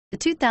The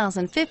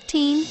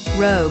 2015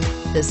 Rogue.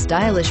 The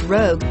stylish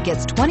Rogue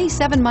gets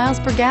 27 miles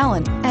per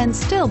gallon and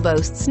still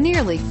boasts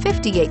nearly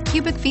 58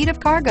 cubic feet of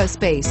cargo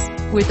space.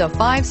 With a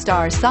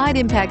 5-star side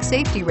impact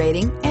safety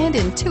rating and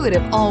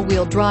intuitive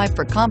all-wheel drive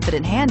for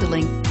confident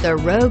handling, the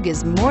Rogue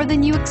is more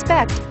than you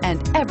expect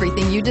and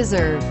everything you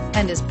deserve,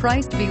 and is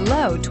priced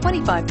below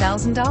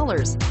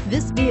 $25,000.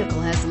 This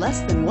vehicle has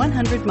less than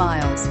 100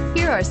 miles.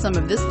 Here are some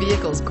of this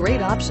vehicle's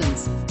great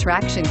options: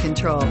 traction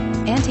control,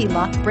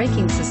 anti-lock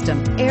braking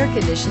system, air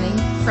conditioning,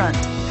 front,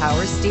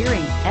 power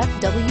steering,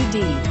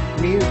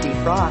 FWD, rear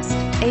defrost,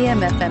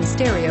 AM/FM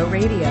stereo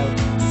radio,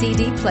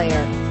 CD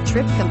player,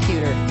 trip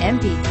computer,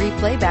 MP3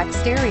 playback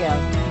stereo.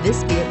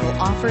 This vehicle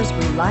offers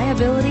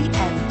reliability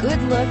and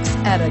good looks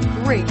at a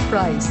great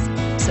price.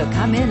 So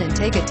come in and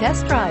take a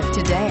test drive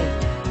today.